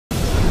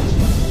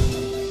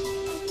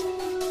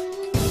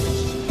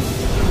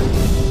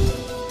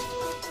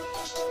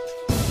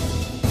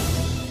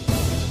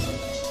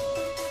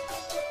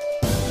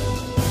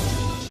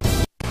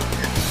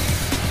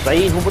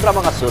Sai humudra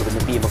mga sur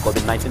nupi ma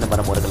COVID-19 na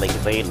manamura kalay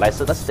kay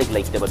license na stig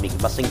like diba mig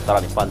masing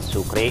taranipan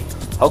sukre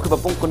hawki pa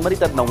pung kun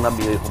maritat nong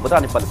nami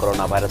humudra ni pan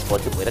coronavirus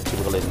positive irak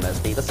tibo kalay na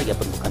state sa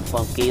gapon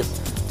confirm case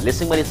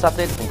lising mari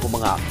satre kung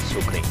mga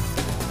sukre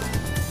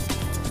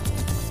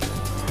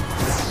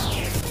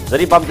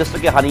Zari Bam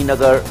District ke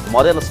Haninagar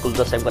Model School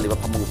da sem kaliba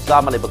pamung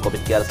sama leba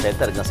COVID care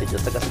center nga si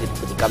district kasi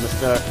deputy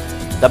commissioner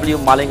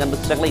W Malingan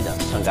Sanglina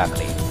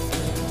Sanggakre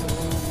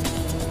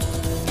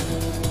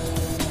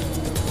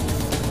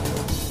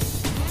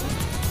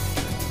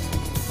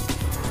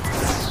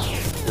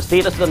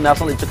Status ng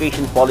National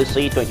Education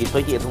Policy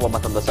 2020 ito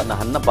mamatanda na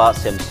hanaba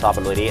sem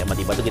sabalore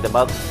amadi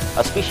madugidamag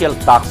a special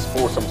task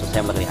force sa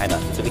sem lang ni Haina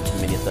Education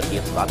Minister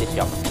T.S. Radish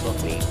Yam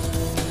Putri.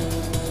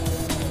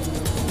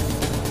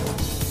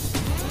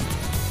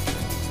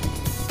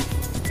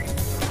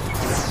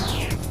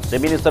 Si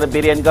Minister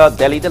Birianga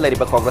Delhi da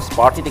Lariba Congress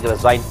Party di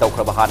resign taw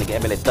krabahani ke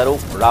MLA Taru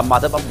Ram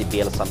Madhav Abdi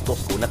BL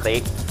Santos kuna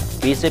kay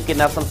BJP ke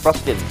National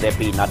President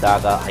JP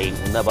Nadaga haying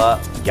unaba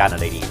Jana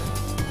Lady.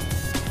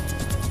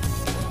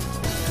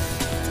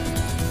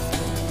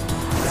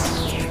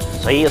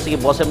 Sahi asigi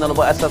bosem na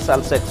lupa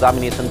SSL sa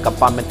examination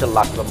campamental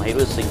lakba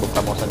mahiru sing bu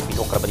promotion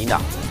pito krabanina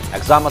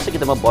exam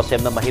asigi dama bosem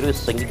na mahiru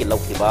sing gi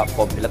laukiba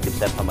form fill up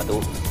set pamadu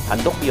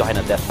handok yo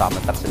haina desha na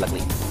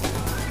taksilakli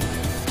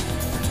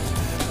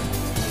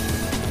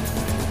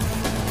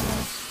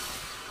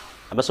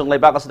amasung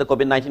laiba kasi da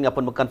COVID-19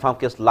 ngapon mag-confirm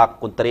case lak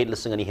kuntare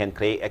lising ani hen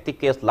kre active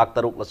case lak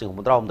taruk lasing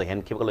humudra hum da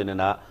hen kibagalo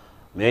na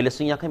may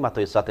lising yakay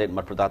matoy sa tre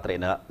matprodatre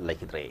na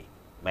laikitre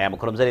maya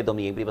makulum zari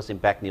domi yung previous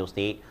impact news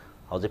ni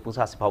Hauze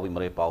pungsa si Pawi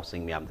Maroy Pau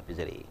Sing Miam da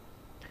Pizeri.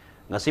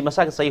 Ngasi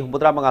masag sa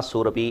humudra mga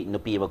surapi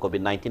nupi ma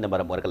COVID-19 na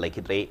maram orga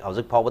laikidre hauze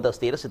Pau da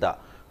status ida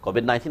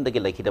COVID-19 dagi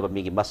laikida ba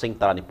migi masing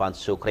tarani pan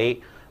sukre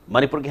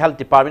Manipur ki Health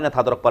Department na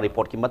thadorak pa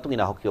report ki matung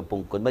ina hokyo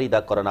pung kunmari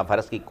da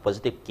coronavirus ki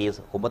positive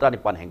case humudra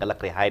ni pan hengalak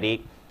re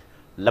haire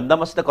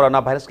lamdam asida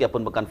coronavirus ki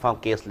apun confirm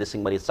case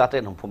lising mari satre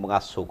humpu mga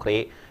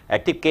sukre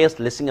active case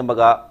lising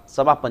amaga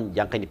samapan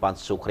jangkai ni pan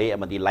sukre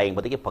amadi laing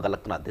badagi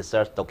pagalak na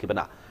research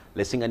tokibana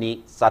lising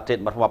ani satre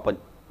marhumapan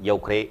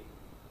Yaukre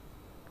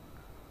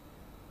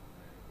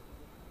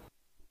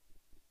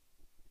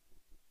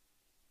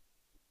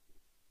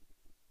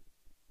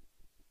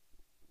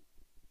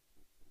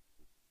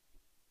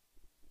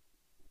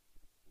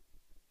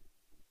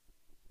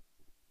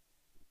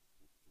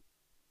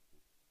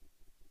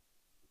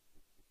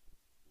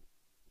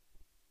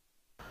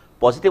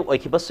Positive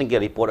oikiba singi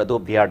report ado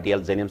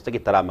BRDL Zenims tagi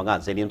tara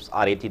mga Zenims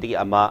RAT tagi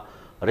ama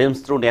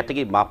Rims through net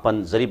tagi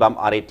mapan Zaribam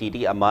RAT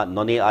tagi ama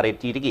None RAT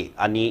tagi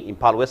ani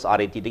Impal West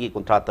RAT tagi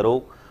kontra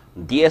taro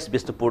DS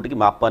Bisnupur tagi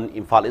mapan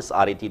Impal East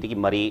RAT tagi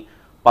mari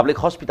Public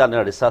Hospital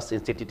na Research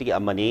Institute tagi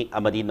amani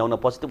amadi nona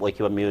positive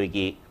oikiba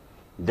miyogi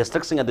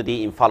district singa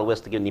dadi Impal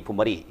West tagi nipu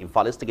mari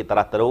Impal East tagi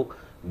tara taro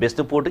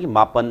Bisnupur tagi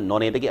mapan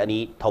None tagi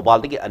ani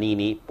Thobal tagi ani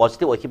ni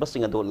positive oikiba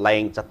singa do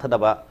lying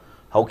chathadaba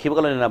haukiba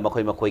kalona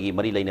makoi makoi gi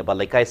mari laina ba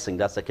laikai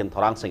singda second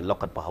thorang sing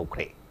lokat pa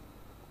haukre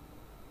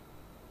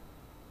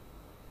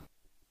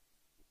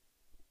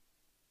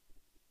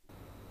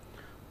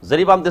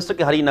Zaribam district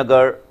ke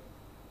Harinagar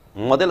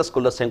model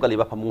school la semka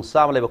liba pamung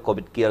sama leba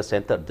covid care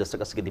center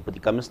district asigi deputy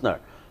commissioner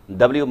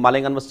W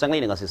Malingan Sanglai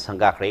ngasi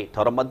sangakre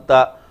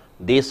thoramadda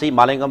DC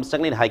Malingam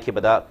Sanglai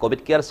haikibada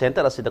covid care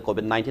center asida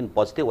covid-19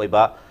 positive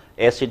oiba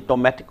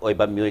asymptomatic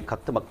oiba mioi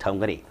khaktamak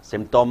thamgani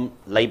symptom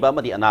laiba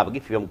madi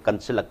anabagi film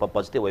kansilak pa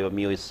positive oiba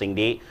mioi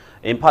singdi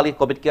imphali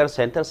covid care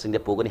center singde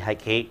pugani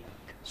haike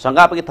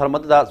Sangapagi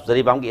thoramadda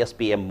Zaribam gi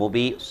SPM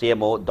movie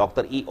CMO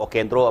Dr. E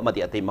Okendro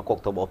amadi atay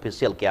makok tob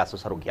official kaya sa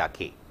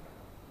sarugyaki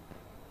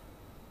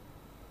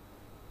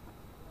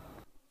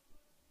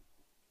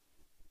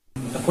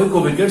Koi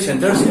COVID care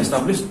centers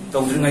established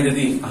tawdring ay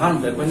dadi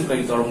ahan da koi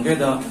kai torongge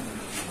da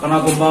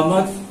kana gomba ma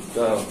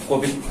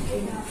COVID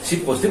si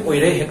positive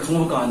oire he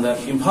khangba ka anda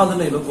imphal da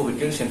leba COVID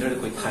care center da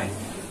koi thai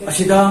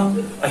asida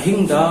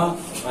ahingda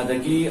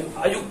adagi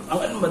ayuk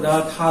angan mada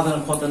thadana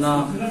khotana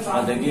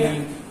adagi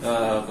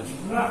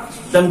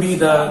dambi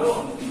da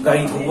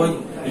gai thuwa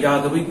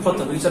ya da bai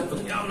khotna bai chat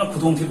yamna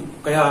khudong thi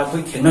kaya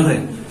koi thena gre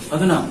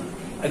aduna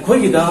akhoi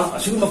gi da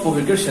asigma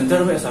COVID care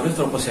center ma establish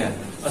tor pase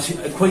asi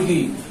akhoi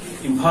gi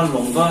Impal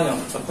longga yang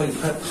akhoi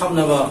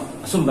thamnaba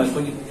asumba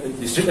akhoi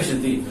district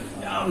asidi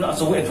yamna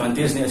asaw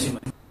advantage ni asima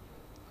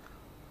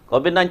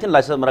COVID-19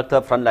 license marakta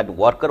frontline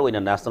worker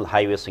oina national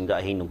highway singda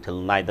ahin nungthil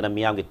naidana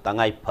miyam gi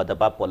tangai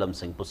phadaba polam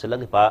sing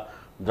pusilagipa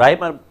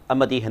driver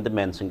amadi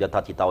handyman singda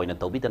thati tawina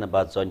tawbidana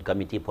ba joint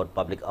committee for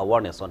public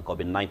awareness on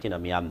COVID-19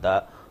 amiyamda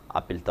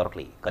appeal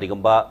torkli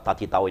karigamba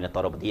thati tawina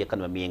torobadi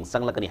akan miyeng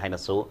sanglakani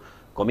hainasu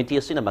committee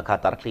asina makha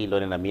tarkli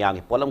loina miyam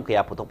gi polam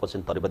kaya putok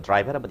posin toriba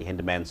driver amadi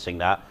handyman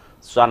singna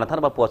Suana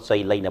tanah bapot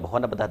say lain na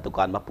bahona badah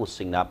dukan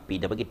mapusing na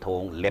pida bagi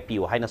thong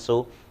lepiu hai na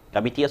so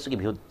committee asugi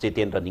bihut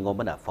jeten running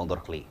mana founder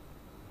kli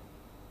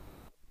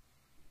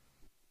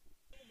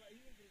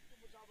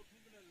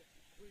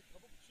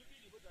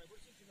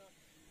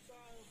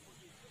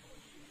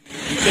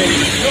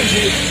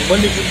ꯃꯁꯤ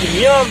ꯃꯅꯤꯄꯨꯔꯒꯤ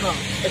ꯃꯤꯌꯥꯝꯅ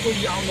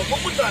ꯑꯩꯈꯣꯏ ꯌꯥꯝꯅ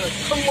ꯃꯃꯨꯠ ꯇꯥꯅ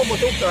ꯈꯪꯕ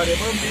ꯃꯊꯧ ꯇꯥꯔꯦ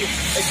ꯃꯔꯝꯗꯤ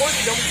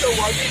ꯑꯩꯈꯣꯏꯒꯤꯗꯃꯛꯇ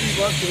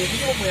ꯋꯥꯕꯤꯔꯤꯕ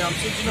ꯈꯨꯗꯣꯡꯊꯤꯕ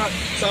ꯃꯌꯥꯝꯁꯤꯡꯁꯤꯅ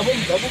ꯆꯥꯐꯝ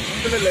ꯊꯛꯐꯝ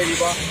ꯈꯪꯗꯅ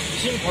ꯂꯩꯔꯤꯕ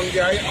ꯏꯁꯤꯡ ꯐꯪꯗꯦ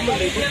ꯍꯥꯏ ꯑꯃ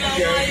ꯂꯩꯕ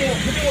ꯐꯪꯗꯦ ꯍꯥꯏ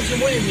ꯈꯨꯗꯤꯡꯃꯛꯁꯦ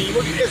ꯃꯣꯏꯅ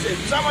ꯅꯤꯕꯒꯤ ꯀꯦꯁꯦ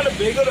ꯆꯞ ꯃꯥꯟꯅ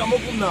ꯕꯦꯒꯔ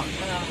ꯑꯃꯒꯨꯝꯅ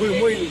ꯑꯩꯈꯣꯏ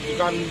ꯃꯣꯏ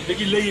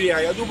ꯗꯨꯀꯥꯟꯗꯒꯤ ꯂꯩꯔꯦ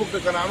ꯍꯥꯏ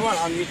ꯑꯗꯨꯐꯥꯎꯗ ꯀꯅꯥꯅꯣ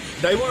ꯍꯥꯡꯉꯤ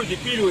ꯗ꯭ꯔꯥꯏꯚꯔꯗꯤ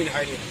ꯄꯤꯔꯣꯏꯅ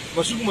ꯍꯥꯏꯔꯦ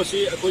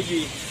ꯃꯁꯤꯒꯨꯝꯕꯁꯤ ꯑꯩꯈꯣꯏꯒꯤ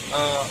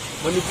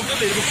ꯃꯅꯤꯄꯨꯔꯗ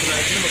ꯂꯩꯔꯤꯕ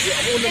ꯈꯨꯟꯅꯥꯏꯁꯤꯅ ꯃꯁꯤ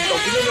ꯑꯃꯨꯛ ꯍꯟꯅ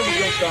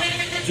ꯇꯧꯗꯅꯕꯒꯤꯗꯃꯛꯇ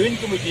ꯖꯣꯏꯟ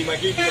ꯀꯃꯤꯇꯤ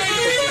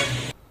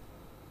ꯃꯥꯏꯀꯩꯗꯒꯤ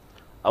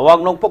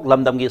Awang nongpok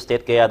lamdamgi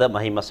state kaya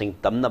mahi masing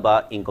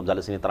tamnaba ingkom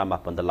jalasini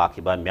taramapan da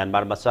lakiba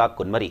Myanmar masa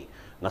kunmari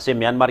ngase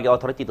Myanmar gi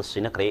authority to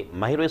sinakre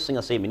mahiroi sing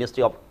ase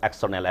Ministry of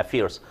External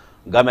Affairs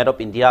Government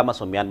of India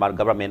maso Myanmar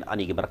government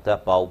ani gi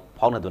marakta pau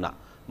phaunaduna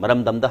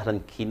maram damda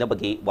hran khina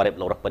bagi warep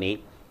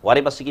lorakpani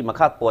warep asigi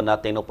makhat pona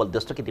Tenopal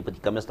District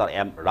Deputy Commissioner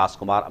M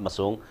Rajkumar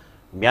amasung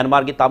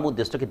Myanmar gi Tamu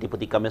District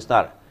Deputy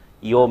Commissioner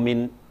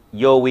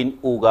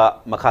Yowin Uga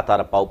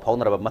makhatara pau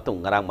phaunaraba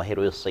matung ngarang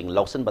mahiroi sing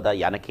lawsan bada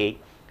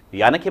yanake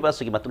Yanake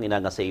basigi matung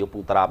ina ngase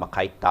yupung tara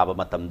makai taba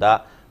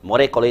matamda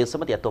more college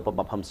samati atopa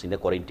mafam singna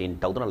quarantine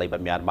tawduna laiba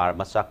Myanmar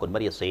masa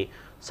kunmari ase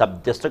sub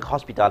district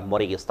hospital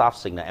more gi staff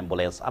singna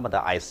ambulance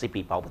amada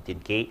ICP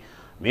pawpatin ke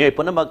mioi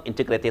punamag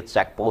integrated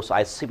check post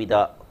ICP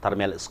da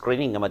thermal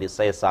screening amadi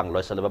say sang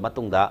loisalaba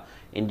matungda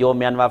Indo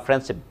Myanmar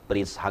friendship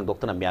bridge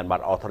hangdoktuna Myanmar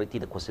authority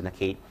da kusina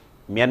ke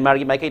Myanmar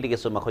gi maikai dige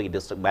suma khoi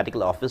district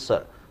medical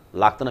officer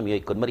laktuna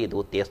mioi kunmari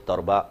du test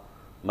torba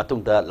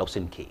matungda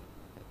loksin ke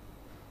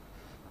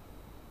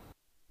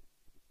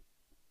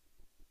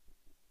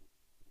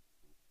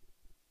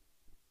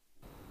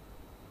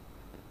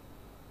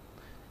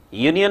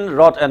Union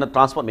Road and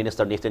Transport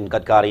Minister Nitin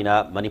Gadkari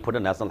na Manipur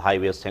National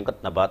Highways sengkat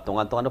na ba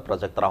tungan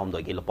project tarahom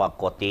do gilupa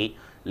koti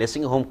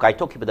lesing home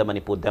kaitok kibada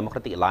Manipur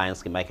Democratic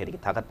Alliance ki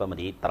maikeri thakat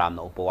pamadi taram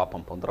na upawa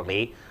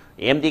pampondrokle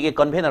MD ke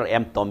convener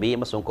M Tombi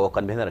amasung ko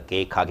convener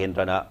ke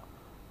Khagendra na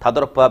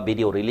thadorpa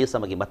video release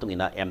amagi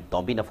matungina M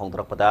Tombi na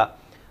phongdrokpada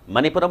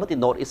Manipur amati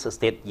North East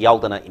State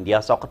yaudana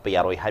India sakat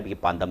payaroi haibigi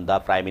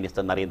pandamda Prime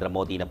Minister Narendra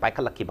Modi na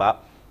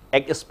paikalakiba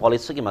Ex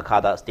policy ki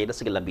makada state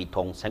sigi lambi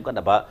thong sengkon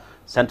naba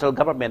central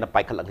government na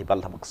paikal aglibal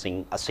thabak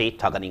sing ase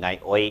thagani ngai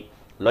oi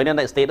loina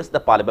na status da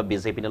paliba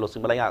BJP na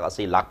losing balaya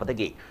ase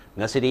lakpatagi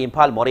ngasidi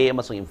Imphal more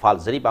amasung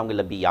Imphal zari bangli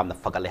lambi yamna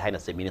fagale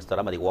haina se minister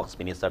amadi works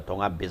minister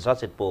thonga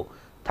bizrasetpo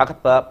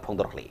thakatpa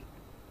phongdorkli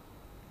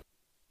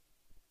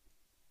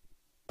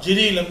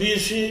jiri lambi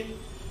si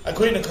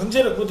akoina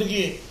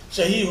khangjerakputagi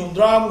sahi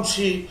humdram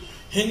si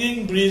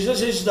hanging bridge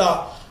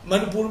asida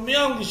Manipur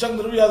miyam ki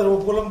sangdru yadro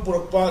polam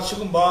purakpa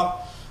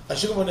sigumba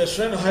Asigama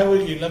National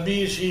Highway ki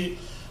lambi si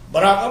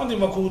barak amadi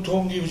maku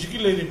thongi husiki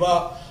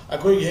leiriba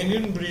akoi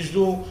hanging bridge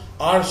do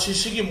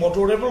RCC ki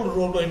motorable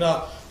road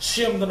oina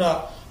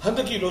siamdana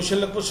handaki lo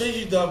selakpa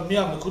sei da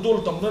miyam kudol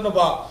tamdana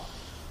ba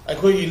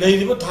akoi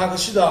leiriba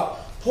thagasida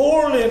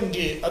 4 lane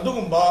ki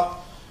adugumba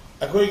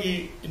akoi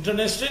ki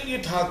international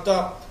ki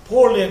thakta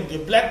 4 lane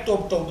ki black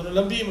top tawdana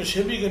lambi ma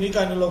sebi gani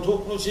kana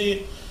lawthoklo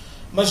si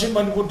masi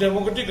Manipur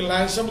Democratic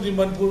Alliance amadi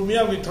Manipur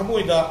miyam ki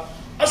thamoida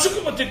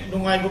asukimatik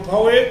nungai ba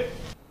phawe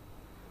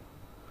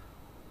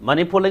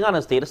Manipur lengan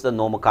status da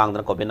noma kang da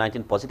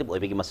COVID-19 positive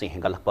oibigi masing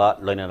hengalakpa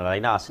loina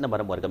laina asina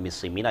maram warga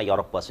misimina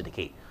yorokpa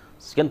sidiki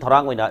skin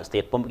thorang oina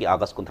state pumgi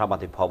August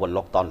 13 phawa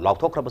lockdown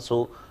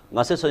lauthokrabasu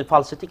ngase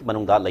Imphal city ki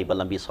manungda leiba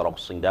lambi sorok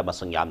singda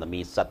masang yamna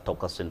mi sat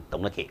thokasin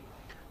tongnaki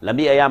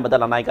lambi ayam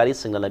badal anai gari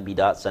singla lambi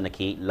da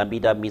sanaki lambi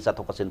da mi sat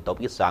thokasin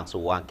topi sangsu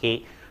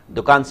wangke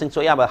dukan sing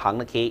so yama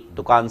hangnaki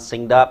dukan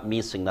singda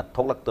mi singna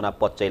thoklaktuna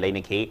potchai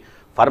lainaki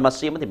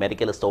pharmacy amadi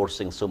medical store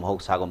sing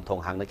sumhok sagom thong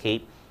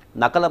hangnaki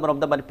Nakala marom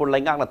da Manipur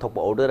laingang na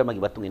thokpa order magi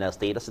batung ina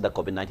status da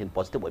COVID-19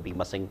 positive oibig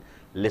masing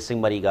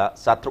lising mariga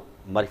satruk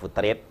marifu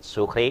taret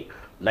sukre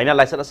laina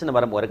laisa asin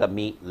maram orga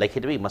mi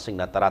laikhidbi masing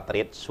na tara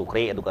taret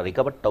sukre aduga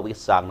recover tobi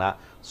sangna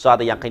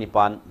sada yangkai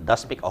nipan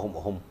 10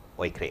 ahum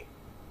oikre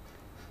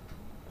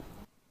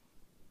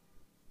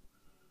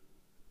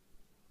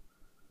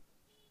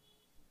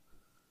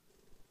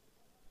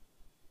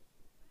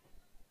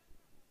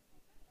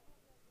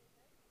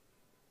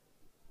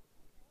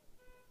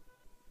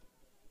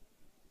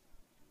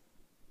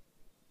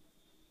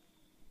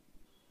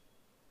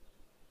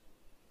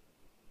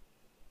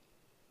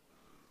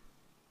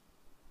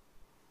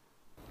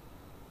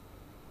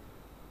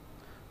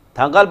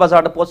Thangal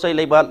bazar da potsai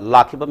leiba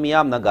lakhiba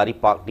miyam na gari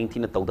parking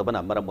thina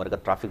tawdabana maram warga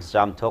traffic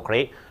jam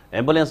thokre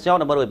ambulance jaw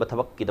number oiba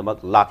thabak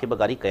kidamak lakhiba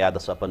gari kaya da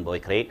sapan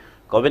boikre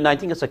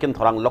COVID-19 ke second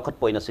thorang lokat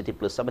poina city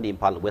plus samadi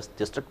Imphal West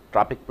District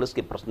traffic plus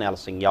ke personnel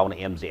sing yaw na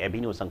MJ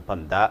Avenue sang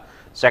panda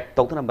sek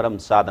tawtana maram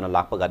sadana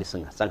lakpa gari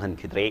sanghan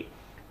khidre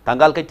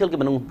Tanggal kaitil ke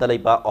manung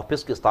dalaiba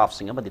office ke staff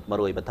sing amadit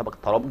maru oiba thabak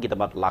thorom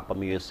kidamak lakpa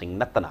miyo sing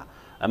natana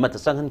amat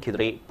sanghan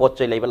khidre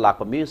potsai leiba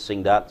lakpa miyo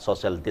sing da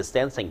social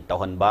distancing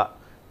tawhanba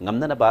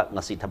ngamna ba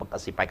ngasi thabak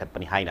asi paikat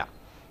pani haina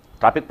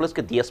traffic police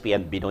ke DSP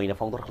and Binoy na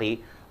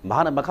phongdorkli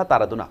mahana makha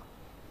taraduna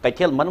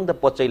Kaitel manung da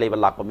pochai leba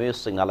lakpa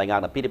music na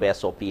lainga na PDB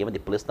SOP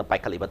amadi police na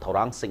paikaliba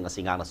thorang sing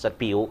asinga na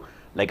satpiu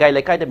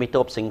laikai da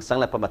mitop sing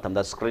sangla pamatam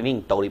da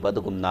screening tawriba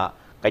dugumna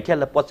Kaitel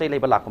la pochai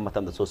leba lakpa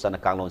matam da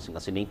susana kanglon sing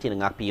asining tin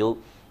ngakpiu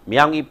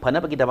miyangi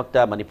phanabagi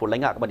damakta Manipur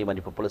lainga amadi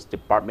Manipur Police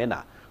Department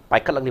na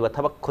paikalang liba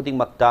thabak khuding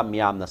makta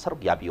miyam na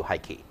saruk yabiu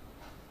haiki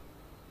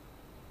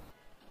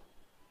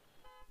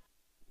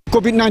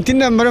COVID-19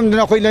 na maram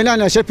na koi laina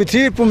na sa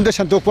pitri pum da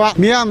santokpa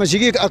miya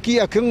masigi aki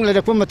akung la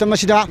rakpum matam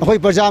masida koi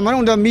bazaar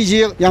marung da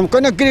miji yam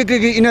kana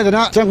kri ina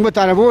dana changba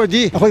tarabo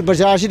di koi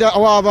bazaar sida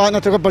awaba na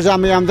taka bazaar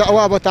mayam da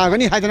awaba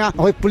tagani haidana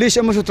koi police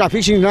amusu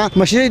traffic sing na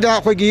masida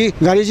koi gi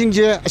gari sing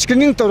je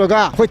screening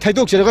tawraga koi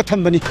thaidok jeraga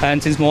thambani.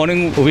 And since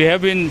morning we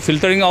have been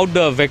filtering out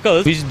the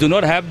vehicles which do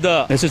not have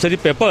the necessary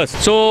papers,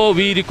 so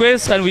we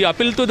request and we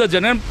appeal to the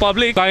general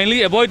public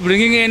kindly avoid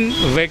bringing in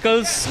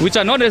vehicles which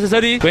are not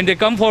necessary when they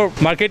come for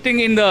marketing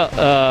in the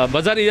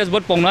bazaar areas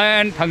but Pongnai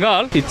and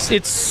Thangal.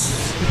 It's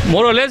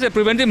more or less a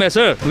preventive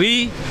measure.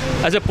 We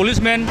as a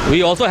policeman,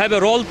 we also have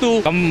a role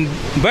to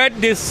combat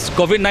this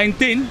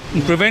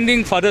COVID-19,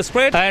 preventing further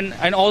spread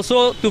and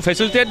also to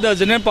facilitate the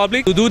general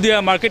public to do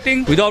their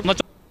marketing without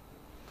much.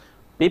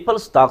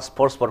 People's Task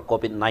Force for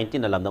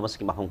COVID-19 alam namas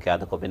ki mahung kaya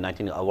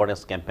COVID-19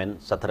 awareness campaign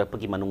sa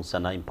therapy manung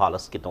sana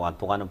impalas kitungan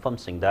tungan ng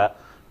singda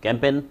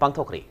campaign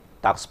pangthokri.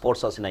 Task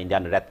Force asina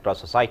Indian Red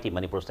Cross Society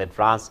Manipur State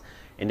France,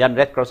 Indian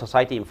Red Cross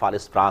Society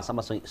Imphalis France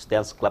amasung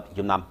Dance Club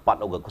Yumnam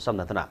Patloga kusam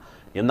natana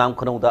Yumnam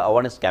kunung da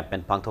awareness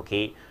campaign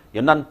pangthoki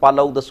Yumnam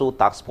Palog da su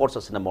Task Force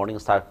asina Morning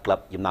Star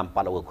Club Yumnam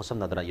Patloga kusam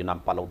natana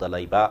Yumnam Palog da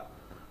laiba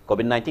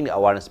COVID-19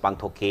 awareness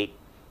pangthoki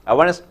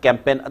awareness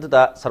campaign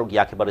aduda saruk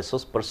yakiba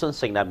resource person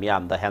singna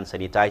miyam da hand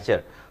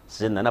sanitizer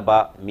sinna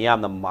ba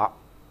miyam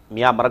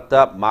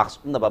marakta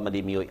mask na ba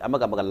madi miyoy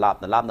amaga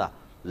labna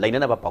laina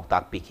na ba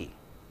pautak piki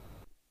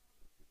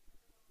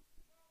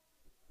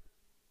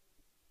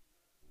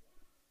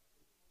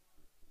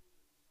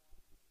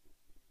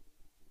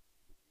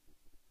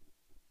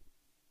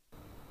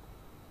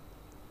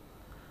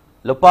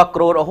Lupa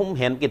crore ahum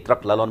hen ki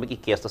truck lalon ki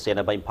case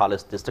sena ba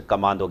Imphalis District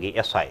Commando gi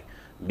SI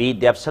B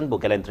Devson bu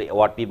gallantry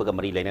award pi baga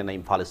mari lena na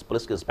Imphalis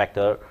Police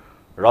Inspector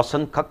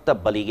Rosan Khakta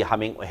bali gi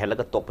haming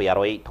helaga tokpa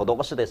yaroi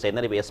thodok asde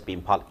sena ri SP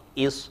Imphal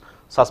is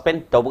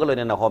suspend tawbaga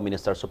lena na Home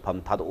Minister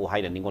Supham thadu u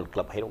haina ningol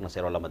club hairok na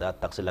sero lamada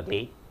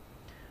taksilagli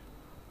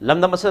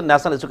lamdam asa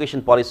National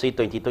Education Policy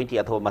 2020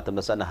 atho matam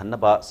na sana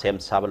hanaba sem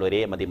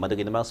sabalore madi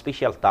madugi nama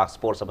special task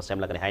force aba sem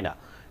lagani haina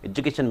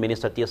Education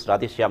Minister T.S.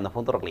 Radhishyam na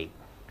phontorokli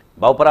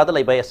Bauparada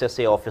laiba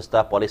SSA office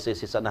da policy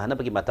sisana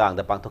hanabagi matang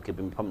da pangthokki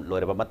bimpham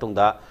loiraba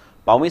matungda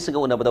paumi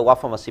singa unabada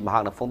wafam asi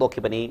mahakna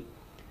phongdokhibani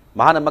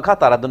mahana makha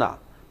taraduna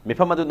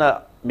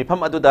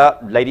mifam aduda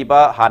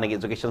lairiba hanagi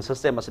education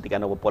system asiti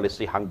kanaba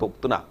policy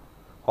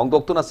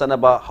hongdoktuna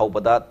sanaba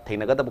haubada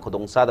theinagada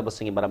khudong sadaba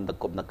singi maramda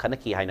kubna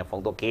khanaki haina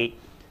phongdokki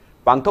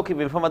pangthokki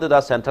bimpham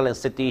aduda Central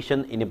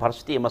Institution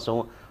University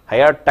amasung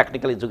Higher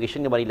Technical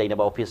Education mari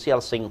lainaba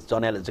official sing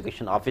zonal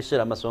education officer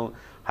amasung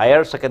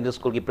Higher Secondary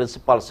School ki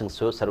principal sing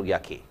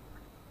sarugyaki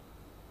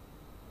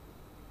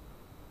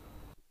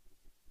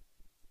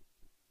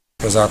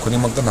Praja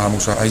khunimangta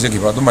nahamuksa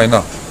haijagiba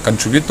adumaina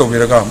contribute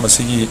tobiraga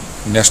masigi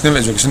national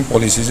education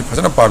policy ji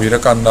phajana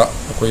pabirakanda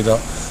akoida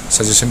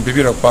suggestion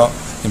pibirakpa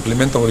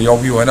implement tawri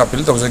yawbiu haina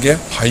appeal tawjage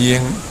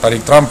hayeng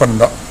tarik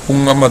 30 da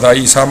pung amada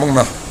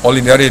isamangna all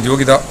India radio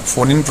gida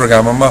phone in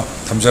program ama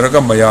thamjaraga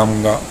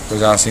mayamga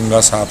praja singa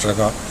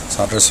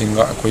satra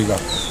singa akoiga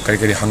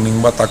kari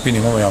hangningba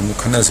takpiningma mayam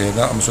khana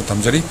seda amsu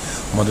thamjari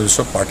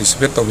maduso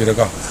participate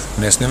tawbiraga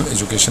national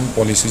education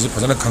policy ji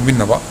phajana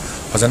khangbinnaba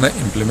phajana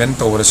implement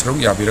tawra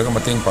saruk yabiraga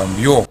mateng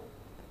pambiyo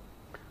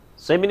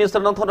Same Minister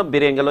Nanthona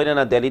Birengaloina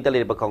na Delhi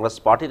Daliba Congress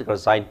Party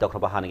resign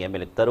Tokraba Hanang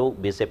ML Taru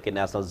BJP ke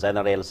National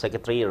General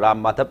Secretary Ram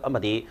Madhav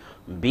Amadi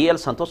BL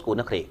Santos ko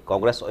nakre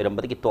Congress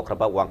oirambadi ki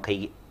Tokraba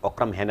Wangkai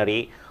Okram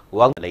Henry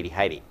Wang Lady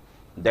Hairi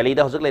Delhi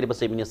da hojak Lady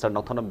Same Minister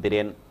Nanthona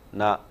Biren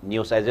na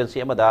news agency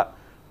amada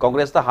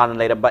Congress da Han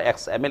Lairamba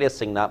ex MLA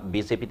sing na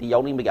BJP ti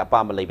yawning bigi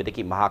apama laibadi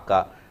ki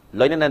Mahaka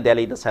loina na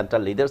Delhi da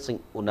Central Leader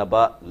sing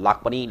unaba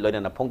lakpani loina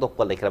na phongdok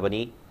pa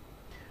laikrabani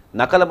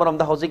Nakala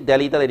maramda hojik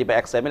Delhi da lady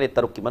ba XML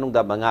taruk ki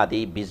manungda manga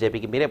di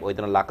BJP ki mirep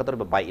oidana lakator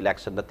by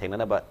election da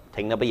thengna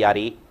ba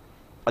yari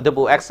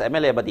adubu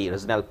XML ba di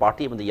regional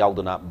party mandi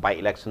yauduna by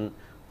election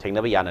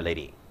thengna ba yana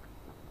lady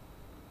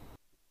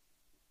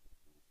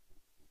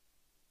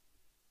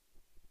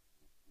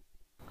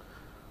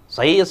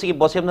Sahi asigi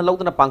bosem na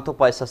lawdana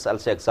pangthok pa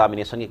SSLC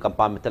examination ki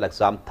compartmental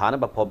exam thana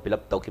ba form fill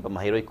up tawki ba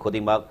mahiroi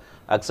khodingma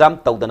exam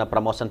tawdana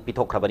promotion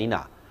pithok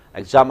rabanina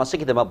exam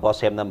asigi dama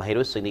bosem na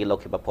mahiroi sini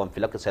lokhi ba form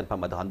fill up ke sen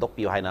pam adhandok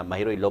piu haina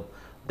mahiroi lob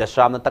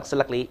dashram na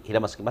taksalakli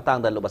hiramaski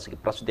matang da lobasiki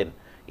president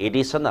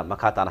edison na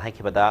makata na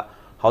haikibada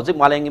hojik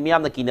maleng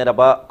miyam na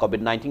kinaraba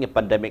COVID-19 ke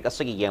pandemic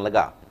asigi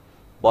yenglaga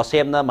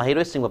bosem na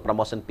mahiroi sing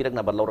promotion pirak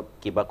na balor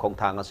kiba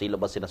khongthang asi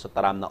lobasina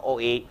sutaram na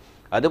OA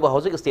aduba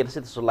hojik state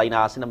city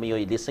sulaina asina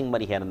miyoi lising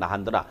mari hena na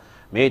handuna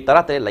miyoi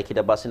tarate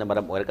laikida basina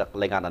maram oirka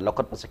lengana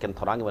lokot pa second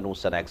thorang manu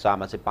sana exam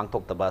asi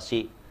pangthok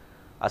tabasi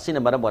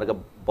asina maram warga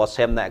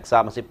bosem na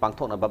exam asi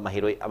pangthok na ba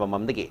mahiroi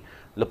amamamdagi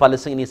lupa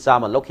lising ni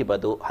sama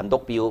lokibadu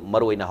handok piu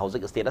maroi na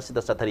housing state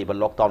asida sathari ba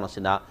lockdown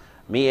asina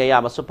mi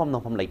aya masupam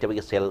nopam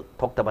laitebagi sel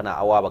thoktabana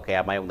awaba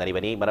kaya mayong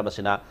naribani maram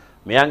asina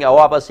miyang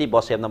awaba si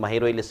bosem na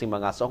mahiroi lising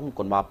mga sahum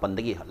kunma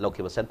pandagi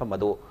lokiba senpam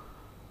adu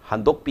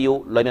handok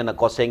piu loina na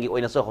kosengi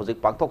oina sa housing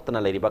pangthok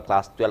tana lairiba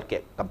class 12 ke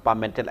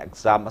compartmental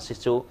exam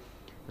asisu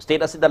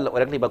state asida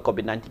orakli ba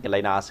covid-19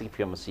 laina asing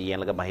film si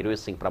yang laga mahiroi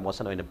sing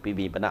promotion oina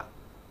PB bana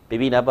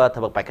PB na ba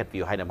tabak packet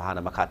view hai na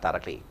mahana makata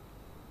rakli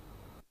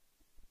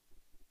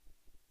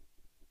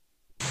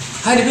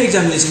hai de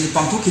examination ni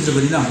pangthok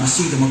khidrabani na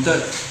masi de makta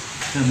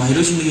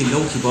mahiro sing ni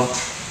lau khiba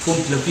form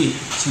fill up ki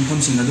sintham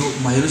sing adu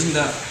mahiro sing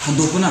da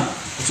handokuna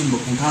achumba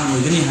khongthang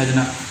oigani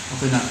haidana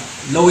akoina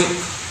lawi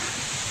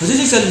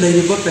hojik sal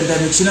leiriba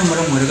pandemic sina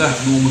maram moraga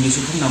nomugi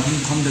sukham na phum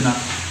thamdana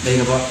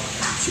leiraba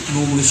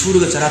nomugi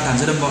suruga chara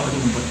tanjaramba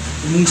adugumba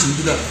imung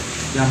singduda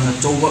yamna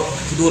chauba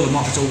khudol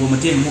ma chauba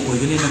mateng mo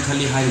oigani na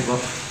khali haiba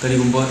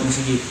karigumba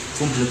masigi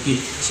form fill up ki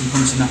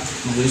sintham sina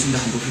mahiro sing da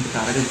handokki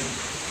taraga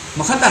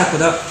makha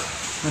tarakpada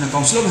mana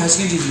council of high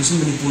secondary education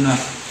Manipuri na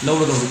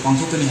lawraga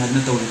pangthokani hadna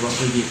tawriba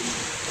akoigi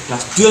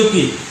class 12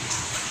 ki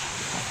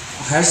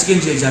higher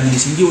secondary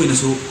examination gi oina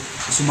so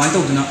sumai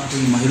tawduna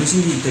akoigi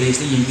mahirusin gi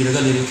interest na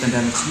yengiraga lere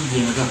pandemic ki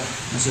yengaga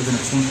nasebana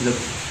form fill up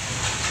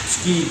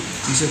ski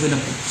nasebana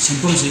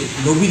symptom se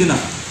lobidana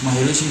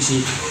mahirusin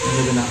si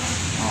nasebana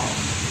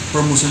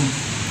promotion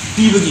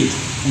pibagi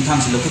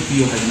ongthang se lokhat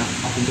piyo hadna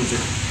apil tawje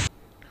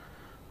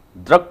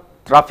drug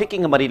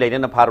trafficking mari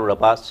laina pharu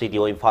raba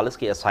CDO Imphalis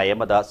ki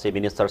SIM da Chief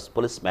Minister's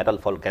Police Medal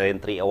for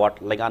Gallantry Award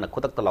lengana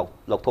khutak ta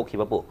lokthokhi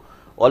babu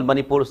All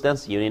Manipur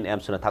Students Union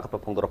Suna thakapa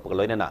phongdorop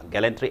loina na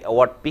Gallantry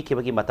Award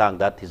pikibagi matang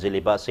da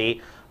thiziliba se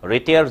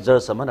retired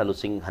judge samana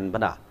lusing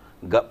hanbana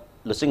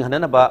lusing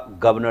hanana ba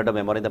governor da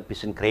memorandum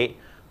pisin kre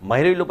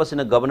mahiri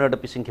lupasina governor da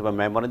pisin kiba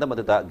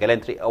memorandum da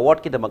Gallantry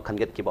Award ki da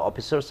makhanget kiba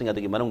officers sing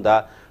adugi manung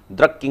da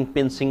drug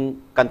kingpin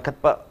sing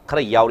kankhatpa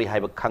khara yauri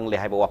haiba khangle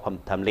haiba wafam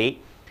thamle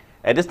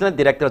Additional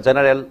Director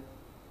General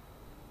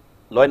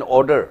Law and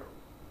Order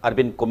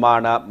Arvind Kumar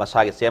na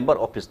masagi Chamber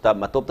Office da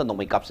matopta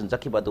nongmai kapsin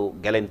jakibadu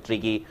Gallantry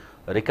gi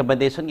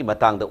recommendation gi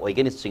matang da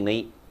oigani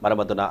singnai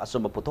maramaduna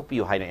asumba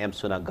puthokpiu haina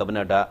emsuna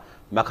governor da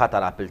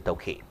makhatara appeal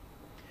tawkhi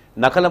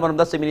nakala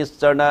maramda Chief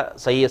Minister na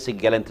sahi asi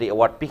Gallantry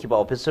Award pikiba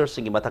officer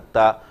singi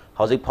matakta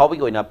housing phawi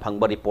oina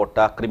phangba report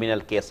ta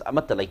criminal case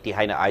amata laiti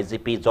haina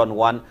IGP Zone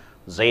 1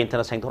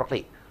 Zainthana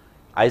sengthorkli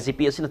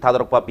IGP asina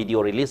thadorokpa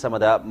video release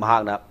amada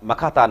mahagna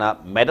makhatana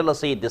medal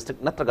ase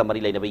district natraga mari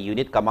lainaba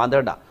unit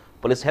commander na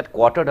police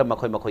headquarter da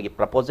makhoi gi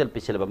proposal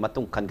pisilaba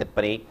matung khangat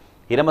pani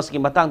hiramas gi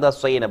matang da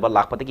soyena ba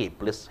lakpatigi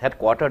police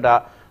headquarter da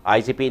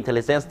IGP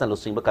intelligence na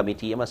lusingba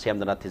committee ama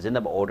semdana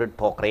thizina ba order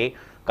thokre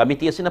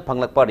committee asina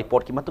phanglakpa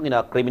report ki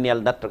matungina criminal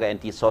natraga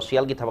anti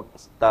social gi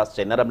thabak ta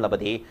senaram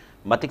labadi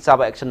matik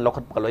saba action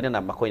lokhat pakaloina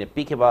na makhoi na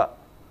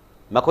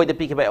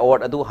pikiba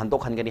award adu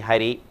handok hangani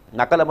hairi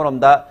nakala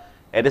maramda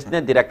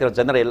Additional Director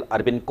General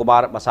Arvind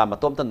Kumar masa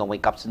matomta nongmai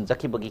kapsin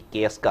jakibagi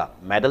case ka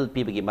medal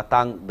pibagi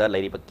matang da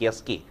lairiba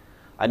case ki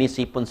ani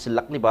si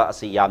punsilakliba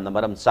asi yamna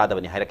maram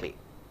sadabani hairakli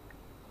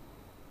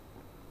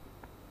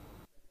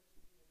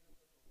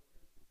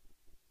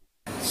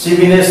Chief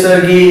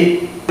Minister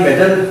gi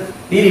medal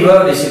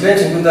piriba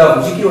recipient singda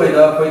hujiki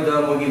oida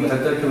koida mogi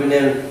mathakta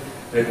criminal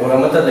record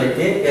amata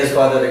laite as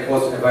per the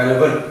records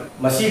available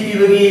masi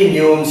pibagi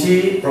niyom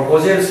si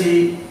proposal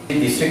si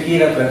district ki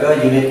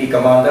natraga unit ki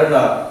commander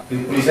na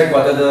police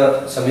headquarter da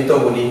submit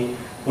tawuni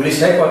police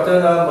headquarter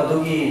na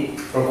madugi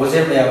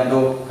proposal mayam do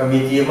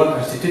committee ma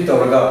constitute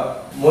tawraga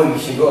moi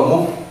gisingo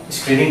amuk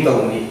screening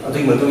tawuni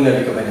adui madung na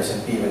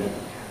recommendation pibani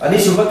ani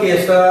suba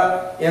case ta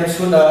em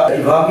suna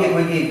ibami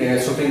koi ki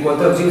supreme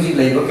court of juji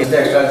leibo case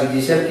extra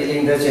judicial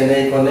killing da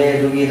chennai kone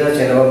dugi da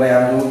chenaba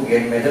mayam du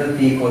get medal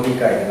pi kodi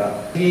kai na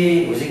ki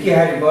usiki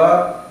hariba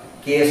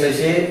case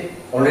ase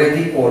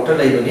already court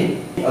laibani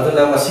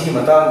aduna masi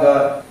matang da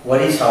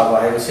wari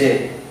saba hai se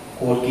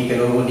court ki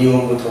kelo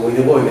niyom ko thoi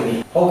de boy gani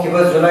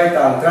hokiba July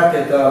tang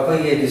 30 da koi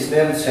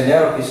additional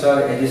senior officer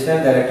additional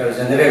director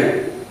general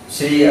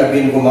Sri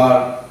Arvind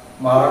Kumar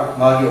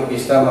magi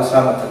office ta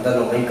masa matanda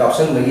no mai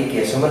caption lagi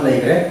case ma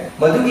laigre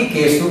madugi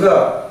case tu ga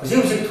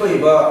usi thoi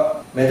ba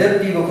medal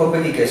pi ko khope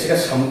ki case ka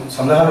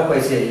samna ha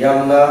paise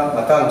yamna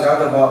matang cha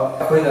da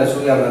ba koi na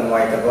su yamna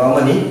nwai ta ba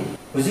mani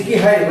Usiki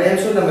hai bayam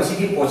suna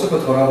masigi poche ko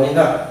thorani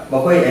na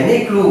makoi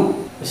any clue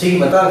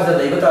masigi matang sa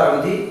leiba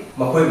tarabati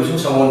makoi bisu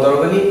samon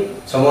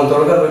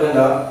torga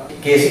na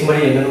case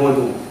mari na no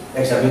du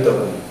examine to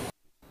bani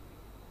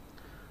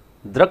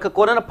Drug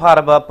Kona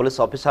Paraba police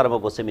officer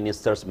of Chief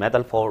Minister's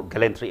Medal for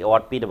Gallantry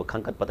Award P the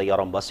Kankat Pata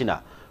Yaram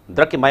Basina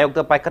Drug Mayok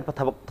the Paikat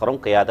Patabak Thorom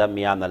Kayada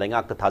Miam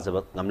Langak the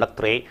Tazabak Namlak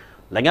Tre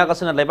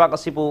Langakas Lebak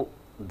Asipu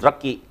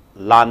Draki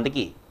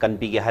Landiki can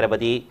be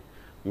Harabadi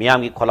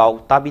Miami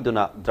Kolau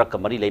Tabiduna Draka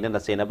Mari Lena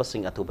Sena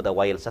Basing Atupada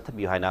Wild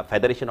Satabuhana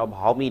Federation of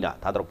Haumina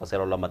Tadro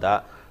Pasero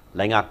Lamada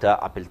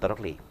Langakta Apil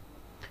Tarokli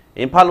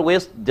Imphal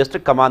West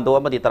District Commando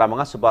amadi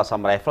taramanga suba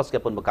Assam Rifles ke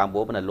pun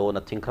bakambo bana lo na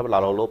thingkhab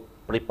lalolo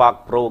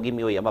pripak pro gi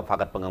mioi ama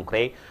phagat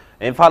pangamkhre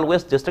Imphal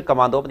West District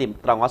Commando amadi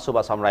taranga suba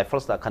Assam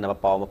Rifles da khanaba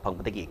paw ma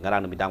phangpategi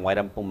ngarang namidang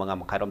wairam pung manga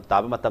makhairam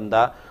taba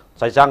matamda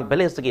Saijang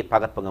Village gi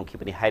phagat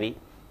pangamkhibani hairi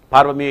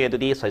parba mioi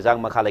adudi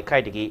Saijang makhalai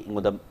khai digi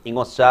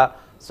ingoscha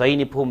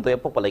saini phum te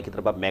popalai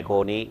kitraba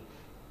megoni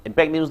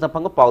Impact News na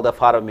pang paw da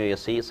farba mioi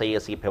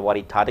si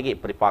February thadagi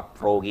pripak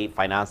pro gi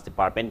Finance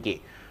Department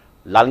gi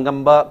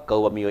Lalngamba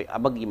kawa mioi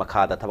amagi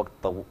makhada thabak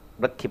taw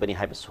rakhibani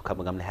haiba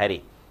sukhamagam le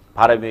hari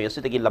phara mioi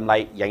asitagi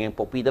lamlai yangeng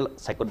popidal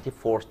security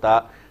force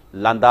ta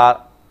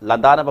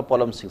landana ba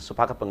polom sing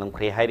suphaka pangam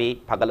khre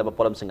hari phagala ba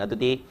polom sing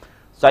adudi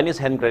Chinese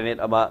hand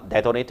grenade ama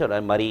detonator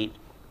and mari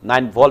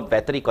 9-volt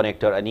battery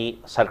connector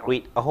ani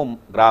circuit ahum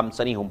gram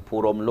sani hum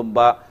purom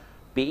lumba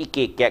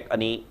PEK kek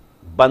ani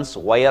buns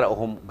wire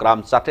ahum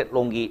gram chatet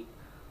longi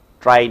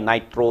tri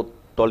nitro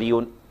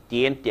toluene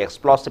TNT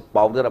explosive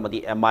powder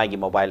amadi MI gi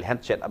mobile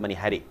handset amani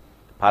hari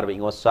parba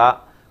ingosa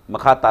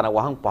makha tana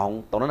wahang pahong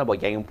tonona bo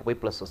yang pupai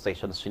plus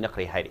station sina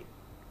khri hari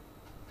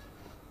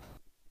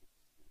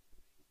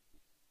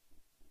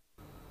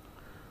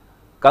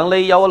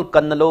kanglei yawal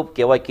kannalob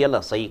kewai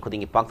kela sai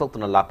khudingi pangtok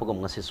tuna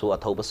lapugum ngasi su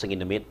athoba singi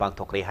numit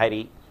pangtok khri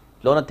hari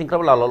lona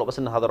tinkrab la lolo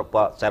basin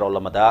hadorpa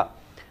charolamada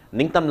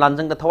ningtam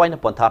lanjang da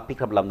thawaina pontha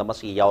pikrab lamda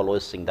masi yawlo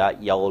singda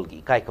yawol gi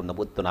kai kam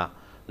nabut tuna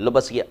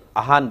Lubasi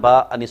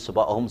ahanba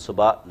anisuba ahum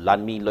suba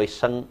lanmi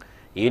loisang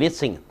unit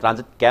sing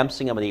transit camp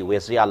sing amadi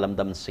wesi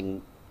alamdam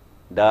sing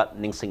da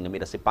ning sing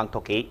namira si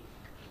pangthoki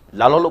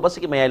lalo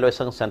lubasi ki mayai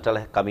loisang central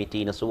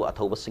committee nasu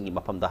athoba sing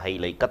mapam da hai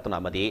lai katna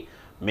amadi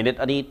minute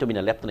ani to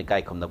mina left ni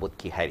kai khomna but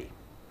ki hari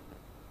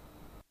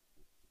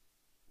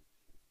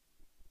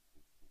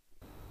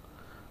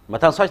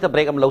matang sai da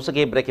break am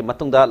losage break ki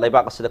matungda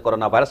laibak asida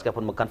coronavirus ka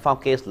pun confirm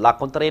case la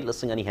kontrate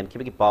lasing ani han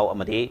ki paw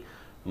amadi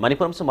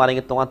Manipur sa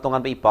maring tongan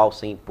ba ipaw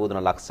sing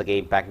pudon lak sa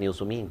Impact News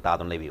umi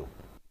tadon review.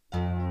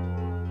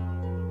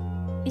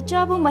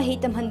 Ichabu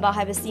mahitam han ba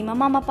habasi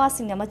mama mapa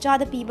sing na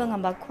machada piba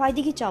ngamba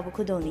khwaidigi chabu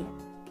khudoni.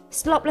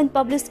 Slopland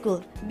Public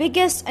School,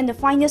 biggest and the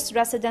finest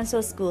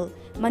residential school,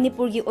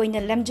 Manipur gi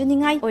oina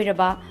lemjuningai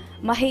oiraba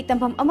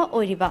mahitam ama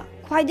oiriba.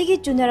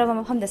 Khwaidigi junaraba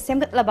mafam da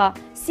semgatlaba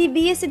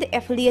CBSE the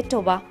affiliate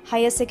toba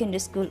higher secondary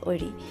school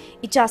oiri.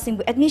 Icha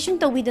singbu admission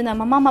to widana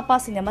mama mapa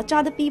sing na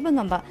machada piba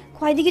ngamba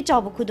khwaidigi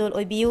chabu khudol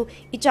oibiu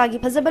ichagi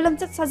phazabalam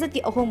chat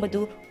sajati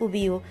ahombadu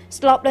ubiu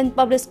Slopland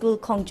Public School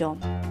Thokchom.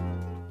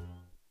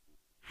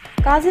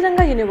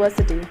 Kaziranga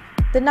University,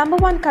 the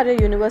 #1 career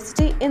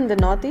university in the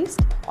Northeast,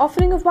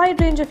 offering a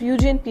wide range of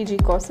UG and PG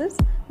courses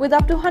with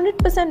up to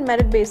 100%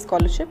 merit-based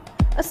scholarship,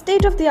 a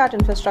state-of-the-art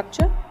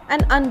infrastructure,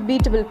 and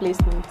unbeatable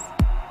placements.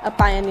 A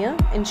pioneer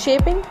in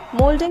shaping,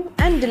 molding,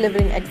 and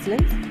delivering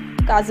excellence,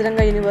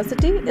 Kaziranga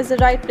University is the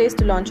right place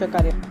to launch your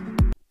career.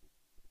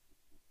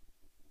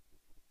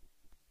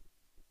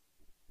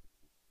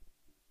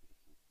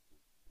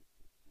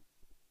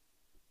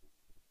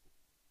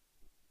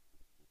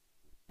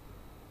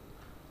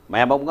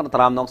 Mayabang kan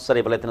taram nok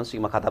sari bulletin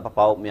sing makata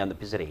papaw miyan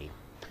pisiri.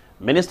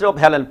 Ministry of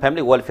Health and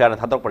Family Welfare na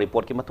thadok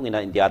report ki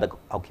matungina India da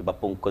auki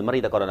bapung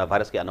kunmari da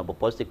coronavirus ki ano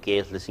positive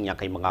case lising yang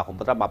kay mga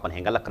humbatra mapan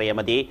hengala kriya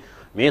madi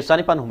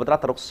miyusani pan humbatra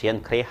tarok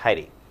siyan kre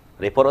hairi.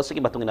 Report osi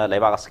ki matungina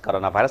laiba kasi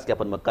coronavirus ki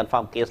apun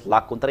confirm case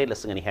lak kuntari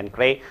lising ani hen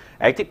kre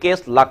active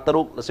case lak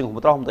taruk lising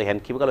humbatra humdo hen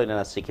kibagalo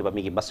na sikhi ba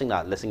migi masing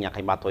na lising yang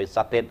kay matoy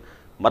satet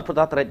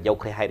marputa tret yaw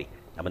kre hairi.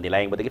 Naman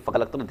dilayang badagi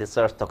fagalak to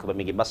research to kiba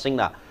migi masing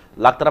na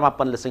laktara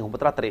mapan lising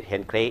humbatra tret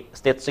hen kre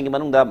state sing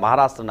manung da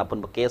Maharashtra na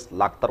pun case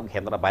lak taruk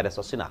hendra virus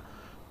osina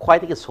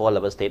quite a small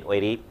level state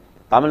oiri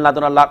Tamil Nadu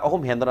na lak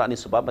ahum hendra ani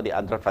suba madi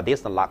Andhra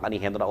Pradesh na lak ani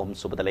hendra ahum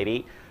suba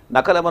daliri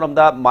nakala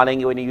maramda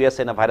malengi oini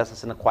USA na virus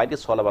asina quite a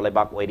small level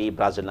bak oiri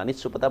Brazil na ani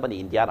suba da bani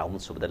India na ahum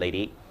suba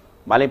daliri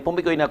maleng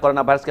pumbi ko ina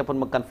coronavirus ka pun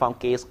mag-confirm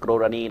case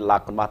crore ani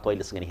lak kun matoy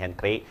lising ani hen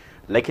kre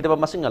lekhi ba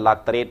masing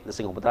lak taret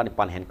lising huputra ni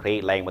pan hen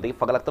kre layang madi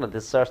fagalak to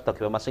research to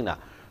kiba masing na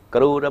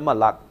crore ma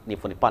lak ni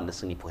pun pan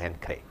lising ni pu hen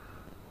kre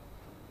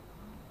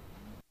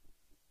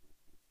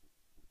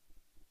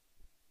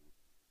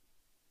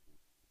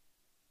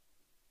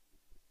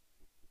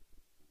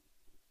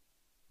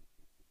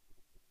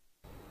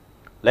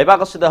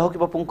Laibak asida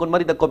hoki papung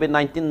kunmari da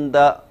COVID-19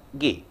 da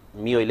gi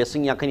mioi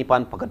lesing yang kini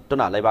pan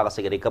pagatuna laibak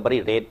asida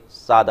recovery rate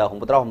sada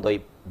humputra humdoi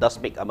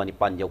 10 amani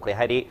pan jau kre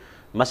hari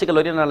masih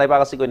kalau dia na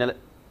laibak asida ina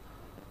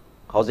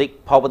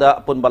hauzik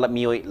phawda pun bala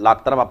mioi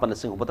laktara mapan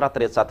lesing humputra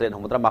tret satret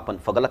humputra mapan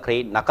fagala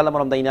kre nakala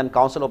maram da Indian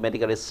Council of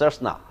Medical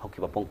Research na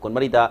hoki papung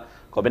kunmari da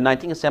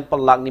COVID-19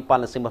 sample lag ni pan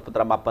lesing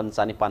humputra mapan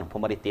sani pan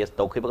phumari test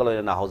tau khiba kalau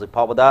na hauzik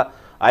phawda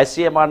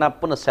ICMR na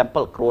pun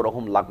sample crore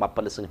hum lag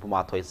mapan lesing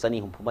humathoi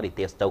sani humphumari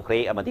test tau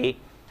kre amadi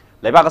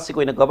Laibak asi ko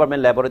ina government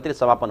laboratory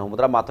sama pan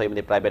humudra mathoy mani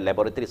private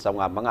laboratory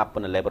sama mga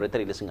pun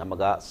laboratory lising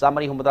amaga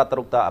samari humudra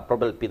tarukta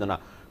approval pidona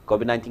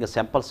COVID-19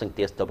 sample sing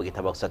test to bagi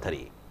tabak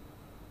sathari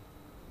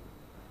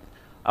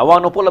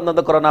Awang nopol amna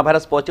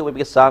coronavirus positive web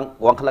sang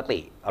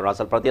wangkhalakli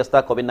Arunachal Pradesh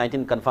ta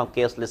COVID-19 confirm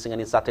case listing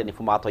ani sate ni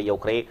fumato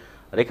yokre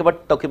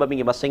recovered tokiba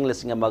mingi masing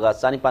listing amaga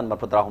sanipan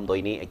marputra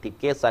humdoini active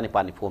case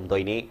sanipan ni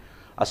humdoini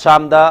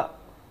Assam da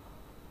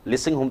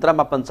listing humtra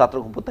mapan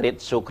satru humputaret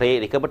sokre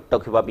recovered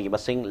tokiba mingi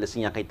masing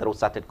listing yang kai taru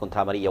sate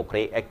kontramari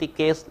yokre active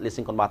case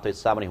listing konmato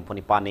samani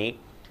humpuni pani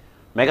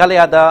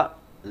Meghalaya da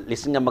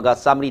listing amaga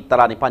samri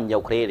tarani pan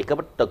yokre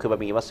recovered tokiba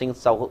mingi masing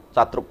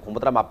satru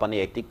humputra mapan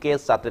active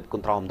case sate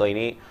kontra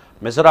humdoini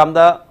Mizoram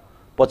da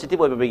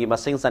positive oiba mingi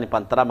masing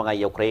sanipan tara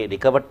mga yokre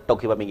recovered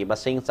tokiba mingi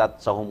masing sat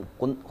sahum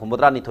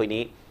humudra ni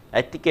thoini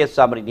active case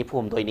samri ni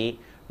phum thoini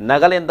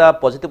Nagaland da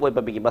positive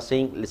oiba mingi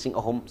masing lising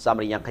ahum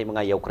samri yang kai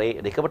mga yokre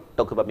recovered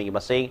tokiba mingi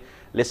masing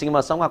lising ma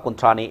sanga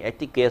kontrani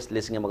active case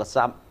lising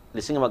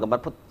mga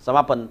marput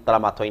samapan tara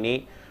ma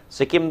thoini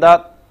Sikkim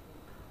da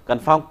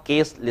confirm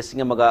case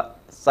lising mga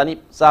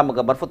sanip sa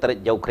mga marput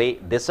taret yokre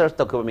desert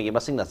tokiba mingi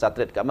masing na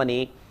satret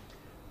kamani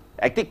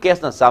Active case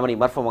na samani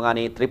marfo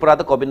mangani Tripura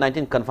da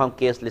COVID-19 confirm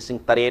case lising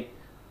taret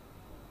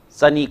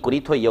sani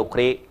kunitho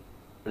yokre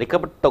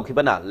recovered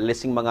tokibana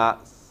lising mga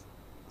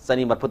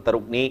sani marput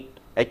taruk ni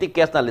active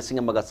case na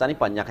lising mga sani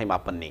panya kay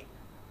mapan ni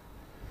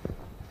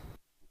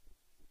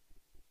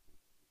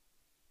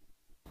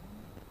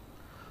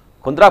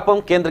Kundrapam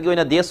kendra gi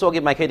oina deso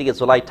gi maikhay dige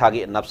July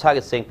thagi napsa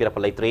gi seng pira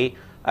palaitri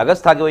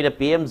August thagi oina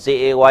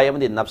PMJAY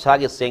amdi napsa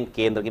gi seng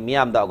kendra gi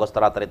miam da August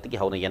tara taret gi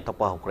hauna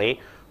yantokpa hokre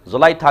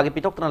July thagi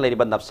pitok tana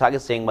leriba napsa gi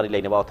seng mari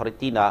leinaba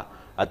authority na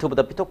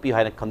athubada pitok pi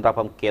haina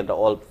Kundrapam kendra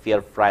all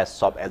fair price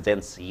shop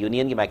agents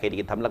union gi maikhay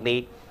dige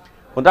thamlakni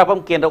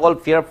Kundrapam kendra all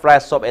fair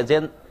price shop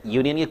agent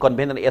union gi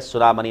convener S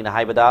Suramani na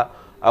haibada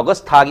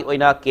August thagi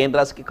oina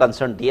kendra ki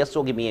concern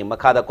DSO gi mi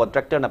makhada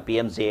contractor na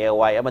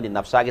PMJAY amdi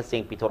napsa gi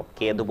seng pitok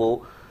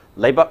kedubu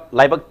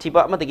Laibak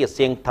tiba amatagi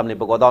seng thamli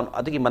bagodon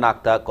adugi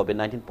manakta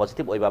COVID-19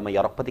 positive oiba ma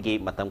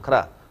yarakpatigi matam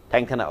khara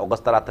thangthana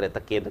August tara tere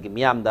takke dagi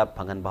miamda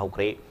phangan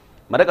bahukre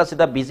maraga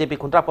sida BJP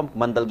Kundrapam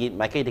mandalgi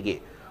maikai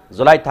dagi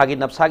July thagi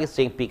napsagi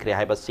seng pikre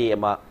haiba se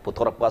ama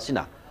puthorapwa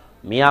asina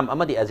miam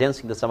amadi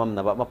agency da samam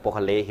naba ma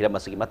pohale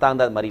hiramasigi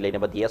matangda mari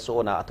leinaba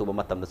DSO na atuba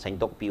matamda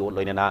sengtok piu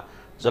loinana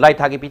July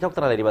thagi pitok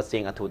tara leriba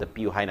seng atuda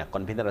piu haina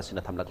convener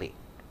asina thamlakli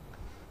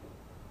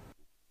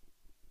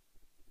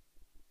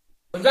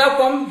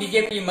Kundrapam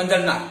BJP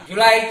mandalna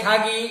July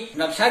thagi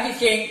napsagi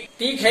seng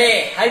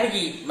tikhe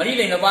haibagi mari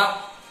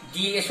leinaba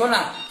DSO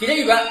na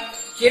pidaiba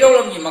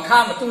cherolamni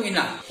makha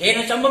matungina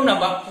hena chambam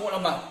naba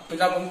polama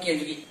Kundrapam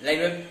kengi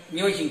laibe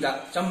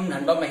mioisingda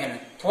chamhanba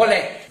mahena thole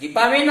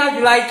department na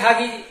July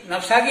thagi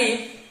napsagi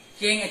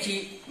seng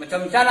achi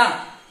matam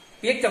chana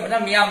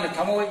pektabna miyam na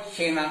thamoi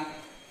sengna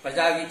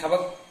prajagi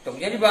thabak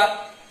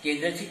tawjariba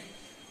kendra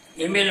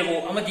MLO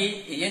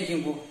amadi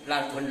agency-bu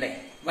lan khonle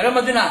maram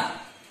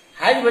aduna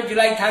Haiba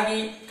July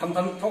thagi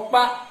thamtham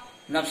thokpa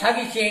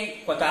napsagi seng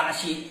kota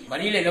asi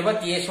mari lenaba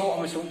DSO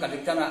amasung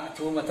kaliktana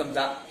thu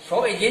matamda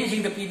so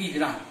agency da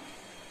pibiduna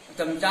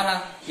matam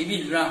chana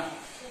pibiduna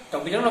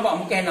tawbidona ba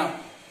amuke hena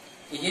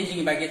agency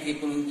gi baget gi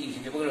punung chi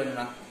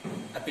sibagolona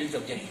appeal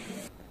tawjari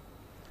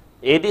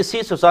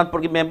ADC Susanpur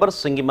ki member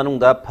singi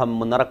manungda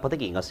pham munarak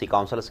patagi ngasi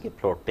councilors ki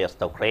floor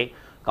test tawkre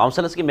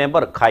councilors ki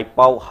member Kkay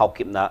pau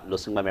haukipna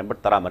losingma member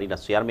tara marina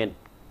chairman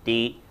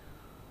T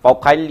pau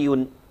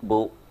Khailiun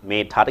bu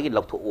me thari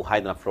lokto u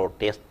haidna floor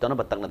test dona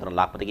batang na dona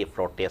lakpatigi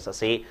floor test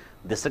ase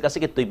district ase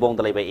ki tuibong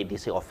dalai bai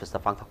ADC office ta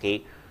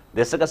phangthoke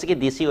district ase ki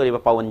DC oriba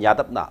Pawan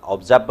Yadav na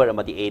observer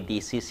amadi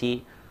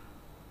ADCC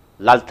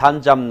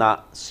Lalthan Jam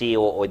na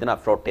CEO oidana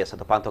floor test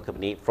ta phangthoke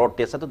bani floor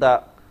test atu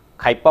da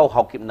Kkay pau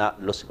haukipna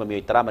losingma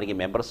mi tara marigi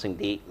member sing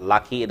di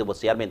laki edu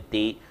chairman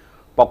ti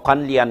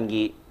Pokhan lian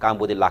gi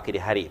kangbu di laki di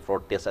hari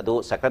floor test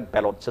adu secret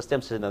ballot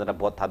system sisinadana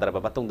vote thadara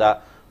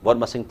batungda vote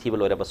masing thiba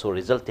loira basu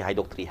result ti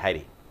haidok 3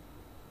 hari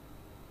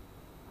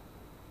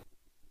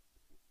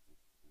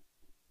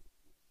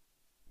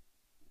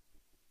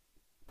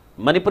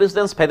Manipuri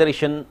Students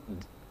Federation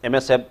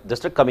MSF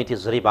District Committee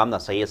Zaribam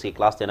na sayasi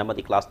class 10 amadi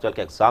class 12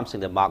 ke exam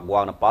sing de mark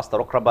wang na pass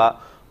tarokraba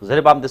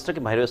Zaribam District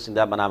ki mahiro sing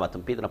da manama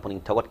tumpi na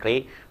puning thagot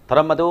kre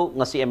taramadu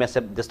ngasi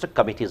MSF District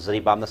Committee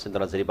Zaribam na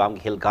sindra Zaribam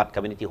ki Hillghat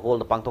Community Hall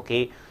na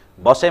pangtoke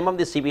bosemam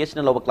di CBH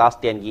na lower class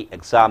 10 gi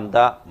exam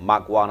da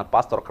mark wang na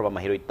pass tarokraba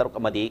mahiro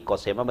taruk amadi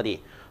kosem amadi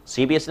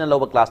CBH na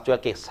lower class 12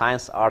 ke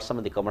science arts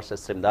amadi commerce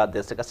stream da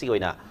district asi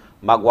goina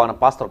mark wang na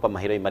pass tarpa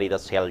mahiro mari da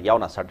sel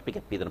yauna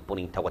certificate pi na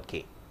puning thagot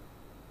ke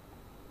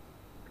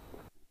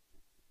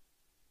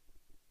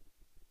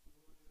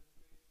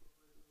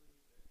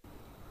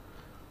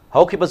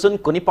Haukibasun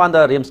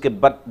kunipanda RIMS ke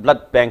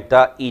blood bank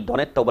ta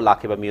donate tawba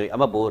lakiba miyoy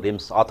amabu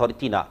RIMS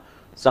authority na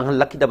sanghan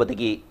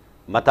lakidabadagi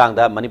matang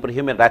da Manipur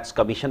Human Rights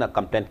Commission na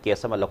complaint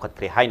case ama lokat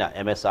kre haina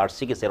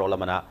MSRC ki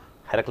serolamana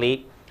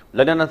harakli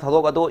lanana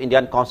thadog ado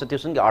Indian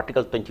Constitution ke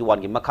article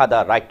 21 ki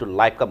makhada right to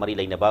life ka mari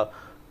lainaba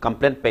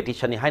complaint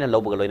petition ni haina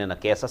lobuga loina na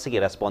case asigi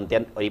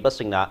respondent oiba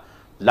singna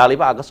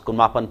laliba August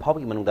kunmapan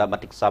phawgi manungda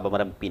matik saba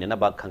maram pinana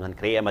ba khanghan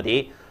kre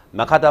amadi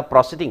makhada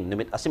proceeding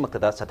nimit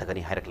asimaktada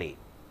sathagani harakli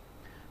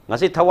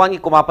ngasi thawangi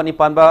kumapani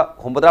panba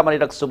humbadra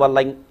manirak suba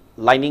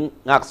lining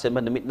ngak sem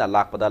numit na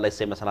lak pada lai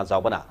sem masana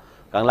jawbana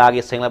Kangla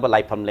gi senglaba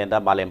laifam lenda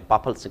malem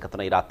papal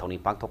singkatna ira thoni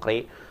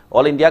pangthokre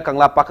All India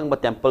Kangla Pakang ba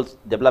Temple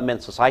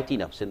Development Society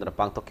na sindra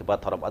pangthok ba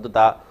thoram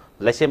aduda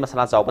laise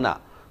masana jawbana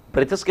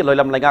British ke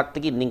loilam langak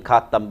tigi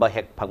ningkha tamba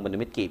hek phang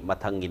numit ki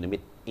mathangi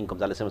numit ingkom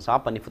jale sem sa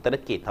pani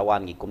futanet ki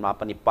thawan gi kumna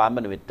pani pam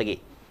numit tigi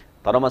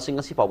thoram asing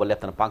asi pawal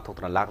leftana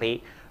pangthokna lakre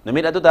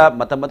numit aduda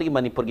matamati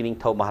Manipur gi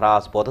ningthau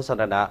Maharaj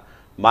Bodhasarana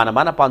mana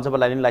mana panjaba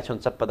lainin laison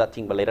chatpada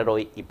thingba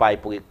leraroi ipai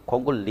pugi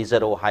khongul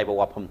lizaro haiba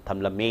wafam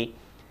thamlami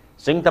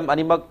Singtam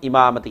animak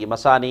ima mati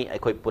masani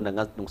aikoi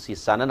punanga nungsi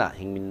sanana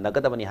hingmin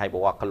nagadabani haiba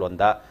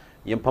wakalonda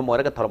yumpham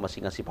oraga thormasi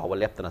ngasi phawa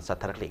leftana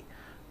satharakli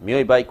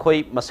mioi bai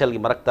khoi masel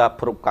gi marakta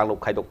phurup kanglo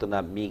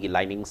khaidoktuna mi gi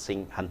lining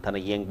sing hantana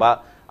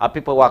yengba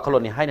apipa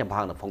wakaloni haina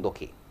bhangna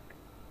phongdoki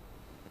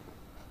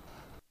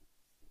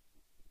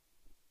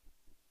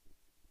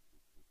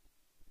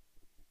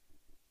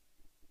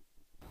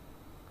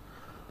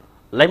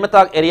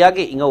Laimatak area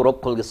gi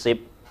ingorok khol gi sip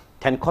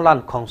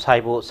Tenkolan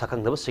Kongsaibu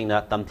Sakang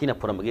Singna Tamtina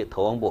Puramagi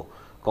Tongbo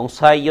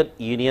Kongsai Youth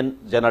Union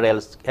General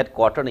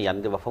Headquarter ni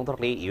Yan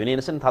Fongtorli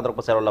Union Sin Thadro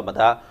Pasero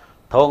Lamada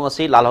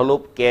Thongasi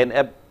Lalholup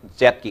KNF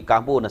Jet Ki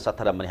Kampu na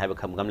Satara Mani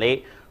Habakam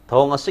Gamle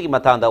Thongasi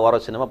Matanda Waro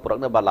Cinema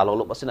Purakna Ba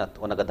Lalholup Asinat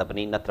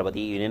Onagadapani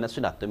Natrabadi Union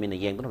Asuna Tumina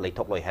Yang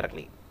Laitoklo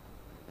Herakli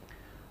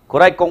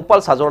Kurai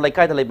Kongpal Sazor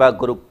Laikai Leba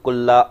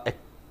Gurukula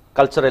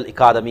Cultural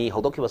Academy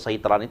Hodoki was Sai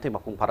Tarani to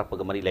Mapung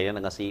Parapagamari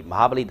Lanasi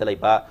Mahabali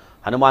Dalaiba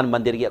Hanuman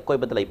Mandiri Koi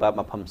Badalaiba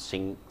Mapam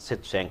Sing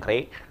Sit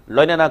Shankre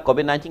Loinana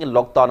COVID-19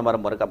 lockdown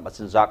Maramurka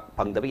Masinzak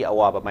Pangdabi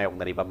Awaba Mayok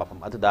Nariba Mapam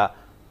Aduda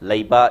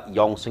Laiba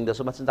Yong Sing the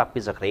Sumasinzak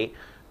Pizakre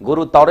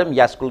Guru Taurem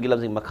Yaskul Gilam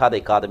Sing Makada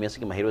Academy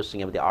Sing Mahiro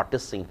Sing of the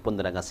artist Sing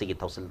Pundanagasi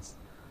Thousands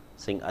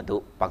Sing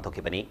Adu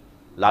Pangtokibani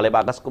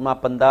Laleba Gaskuma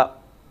Panda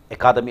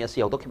Academy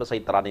Asi Hodoki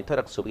Sai Tarani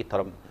Torak Subi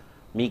Toram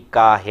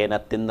Mika Hena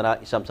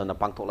Tindra Isam Sana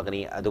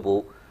Pangtolagani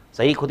Adubu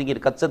Sahi khudingi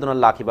katsaduna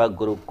lakiba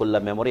Guru Kulla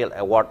Memorial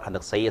Award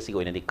handak sahi asi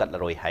goina di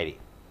katlaroi hairi.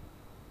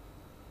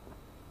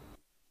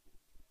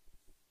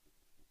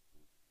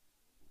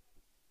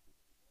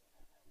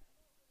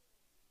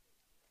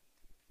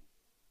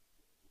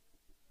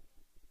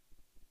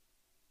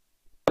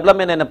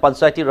 Development and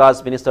Panchayati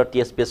Raj Minister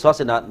T.S.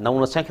 Biswasina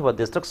nauna sangkhiba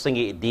district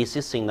singi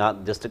DC singna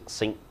district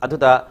sing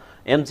aduda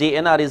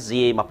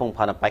MGNRSGA mapung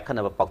phana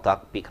paikhanaba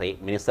paktak pikre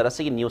Minister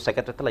asigi new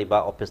secretary laiba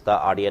office da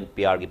RDN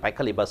PR gi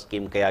paikhaliba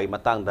scheme kaya gi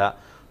matangda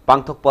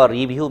pangthokpa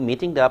review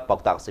meeting da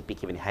paktak se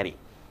pikibini hari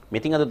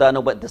meeting aduda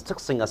no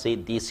district sing ase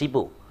DC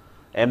bu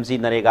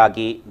MG Narega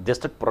gi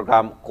district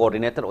program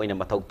coordinator oina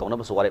mathau tongna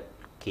basware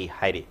ki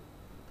hari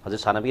haji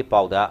sanabi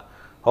pauda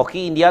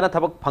Hockey India na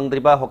thabak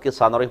phangdriba hockey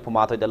sanori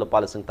pumatoi da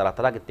lupal sing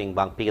taratara ki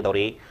tingbang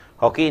pigdori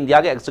Hockey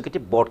India ge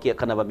executive board ki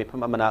akhanaba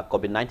mifam amana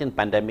COVID-19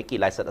 pandemic ki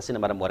laisat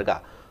asina maram warga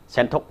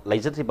senthok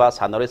laijatriba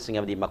sanori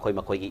singabdi makoi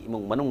makoi gi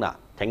imung manungna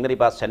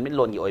thengnariba senmin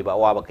lon gi oiba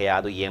awaba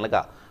kaya adu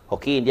yenglaga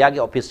Hockey India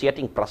ge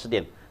officiating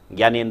president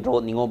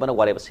Gyanendro Ningobana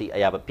warebasi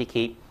ayaba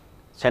piki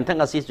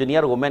Sentang asis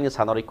junior women gi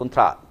sanori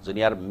kuntra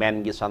junior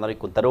men gi sanori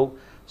kuntaru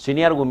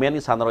senior women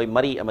gi sanori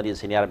mari amadi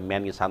senior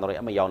men gi sanori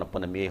ama yauna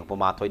puna mi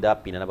pumatoi da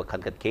pinana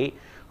khankat ke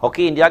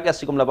Hockey India ga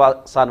sigum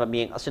laba sanma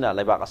mieng asina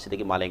leba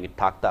asidagi malengi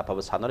takta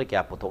pa sanori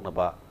kya puthokna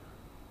ba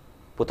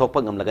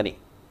puthokpa ngam lagani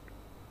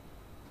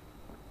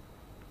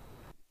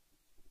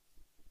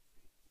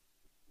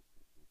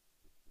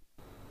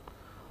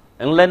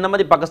England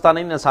namadi Pakistan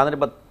in sanari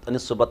bat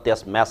anisubat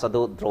test match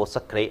adu draw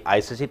sakre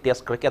ICC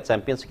test cricket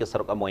championship ke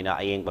saruk amoina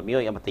ayeng bamio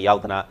yamata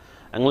yaudana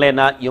England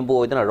na yumbu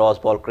oidana Rose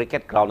Bowl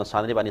cricket ground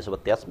sanari bani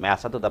subat test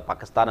match adu da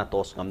Pakistan na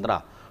toss ngamdana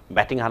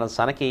batting hanan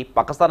sanaki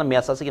Pakistan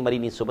match asigi mari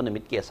ni suban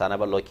nimit ke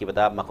sanaba loiki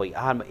bada makoi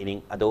aham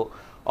inning adu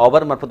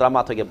over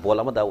marpudrama thoge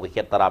ball amada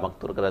wicket taramak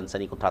turgaran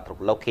sani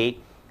kuntratruk loki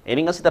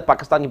inning asida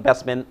Pakistan ki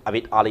batsman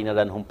Abid Ali na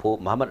run humpu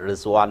Muhammad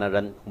Rizwan na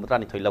run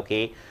humtrani thoi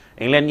loki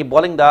England ki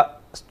bowling da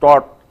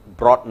Stuart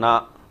brought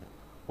na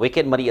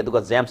wicket mari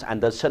aduga James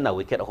Anderson na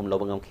wicket ahum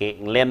lobangam ke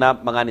England na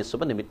mangani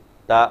suban nimit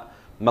da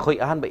makoi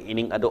ahan ba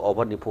inning adu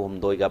over ni puhum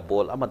doiga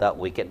ball amada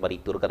wicket mari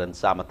turgaran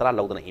sa matra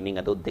lawdana inning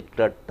adu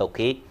declared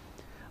toke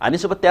ani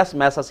suba test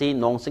match asi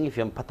nongsing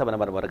film phatabana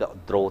marga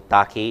draw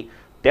taki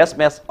test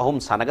match ahum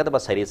sanaga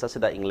da series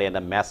asida England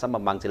na match ama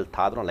mangsil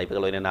thaduna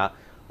laibaga loinena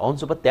ahum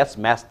suba test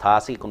match tha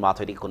si kunma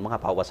thodi kunma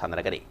phawa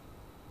sanaragari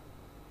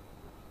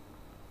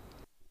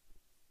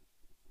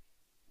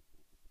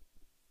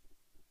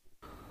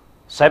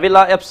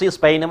Sevilla FC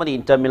Spain amadi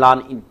Inter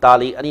Milan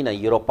Italy anina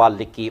Europa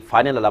League ki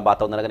final lamba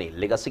taw naragani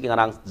Liga sigi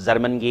ngarang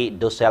German gi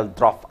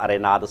Dusseldorf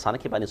Arena da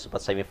sanaki bani super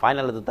semi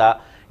final da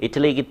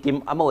Italy gi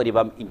team ama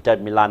oriba Inter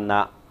Milan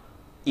na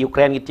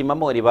Ukraine gi team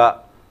ama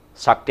oriba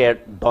Shakhtar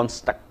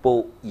Donetsk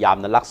po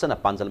yamna laksana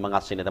panjal manga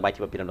sine da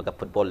maitiba pirano ka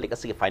football Liga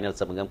sigi final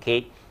samangam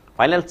ke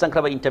final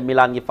changkraba Inter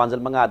Milan gi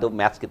panjal manga do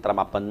match ki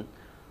tramapan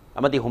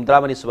amadi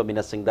humdra mani suba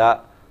minute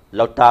singda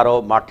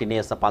Lautaro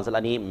Martinez na panjal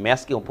ani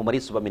match ki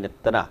humpumari suba minute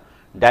tana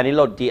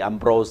Danilo Di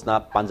Ambrose na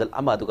panjal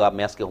ama aduga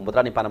match ke humudra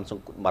ni panam sung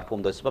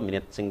marpum 2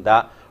 minute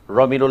singda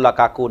Romelu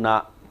Lukaku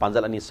na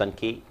panjal ani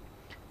sangki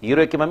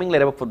euro की ममिंग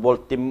लेरब football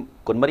team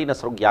कुनमरी न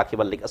सरुक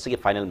याखिबा league असगी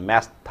final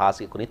match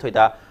थासी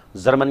कुनिथोइदा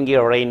German गी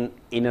rain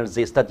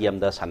energy stadium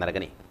दा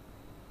सानरगनी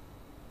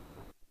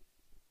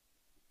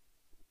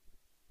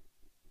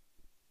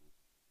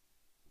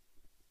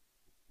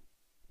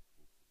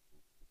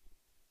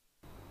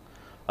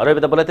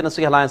अरोबिदा bulletin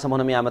असगी हलायन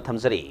समोनमी आमा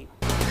थमजरी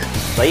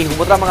सही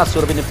हुमुद्रा मंगा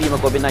सुरबि नुपी म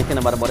कोविड-19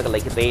 number मोरक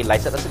लैखिते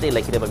lysate असदे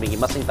लैखिते बमिगी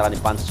मसिंग तरानि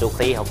पान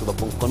सोख्रे हौकिबा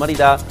पुंग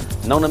कुनमरीदा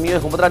नौनमियो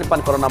हुमुद्रा नि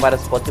पान कोरोना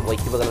वायरस पॉजिटिव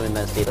वैखिबा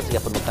गलना स्टेट असगी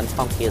अपन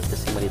कंफर्म केस के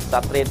सिमरी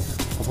सात्रेन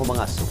हुमु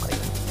मंगा सोख्रे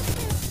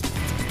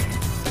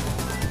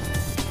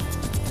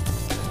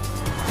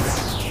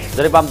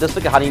जरेबाम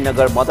डिस्ट्रिक्ट हानी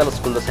नगर model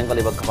school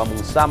सेंगलिबा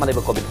खपामुंग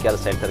सामलेबा Covid care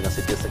centre ग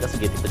सिटी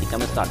सगसगी डिप्टी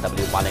कमिश्नर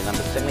डब्ल्यू पालेंगन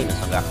सेंगलिन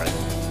संगा खरे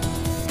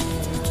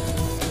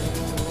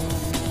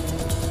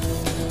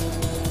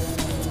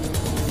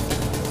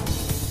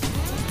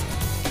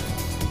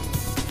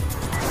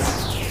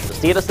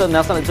State of the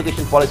National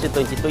Education Policy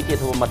 2020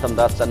 through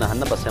Matamda Sana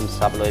Hanna Basem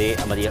Sablore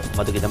Amaria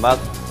Madugidamag,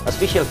 a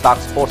special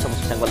task force of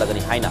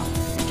Sangolagani Haina,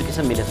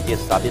 Education Ministry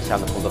studies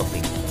Sang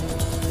Kundropi.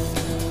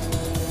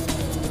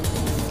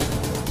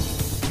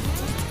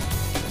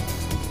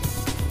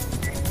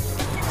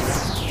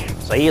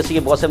 Sahi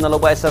Asi Bosem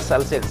Naloba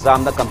SSLC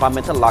exam the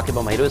compartmental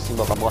Lakiba Mahiro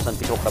Simba Bosan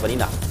Pito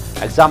Kabanina.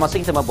 Exam a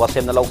Singtama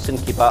Bosem Nalo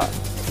Sinkipa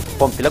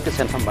from Philip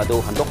Centrum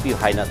Madu Handopi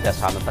Haina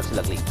Desana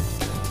Taxilagli.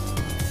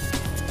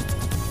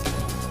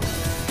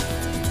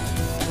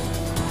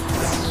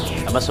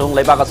 Amasung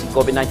leibak asing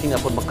COVID-19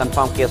 apun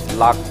confirm case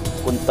lak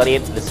kun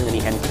tarit lising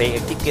ni hen Kkay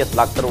active case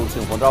lak terung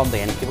sing pondram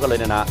de hen kibga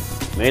loina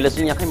me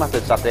lising yakai mat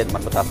satret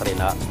mat bata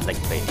tarena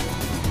lekpe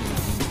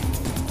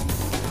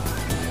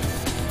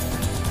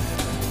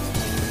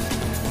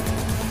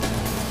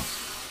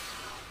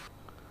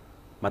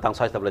matang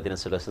sai tablet din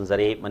solution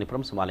zari Manipur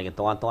semaling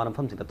tongan tongan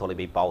pham sing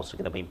tolebe pau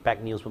sing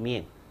impact news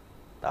pemien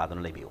ta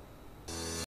don lebiu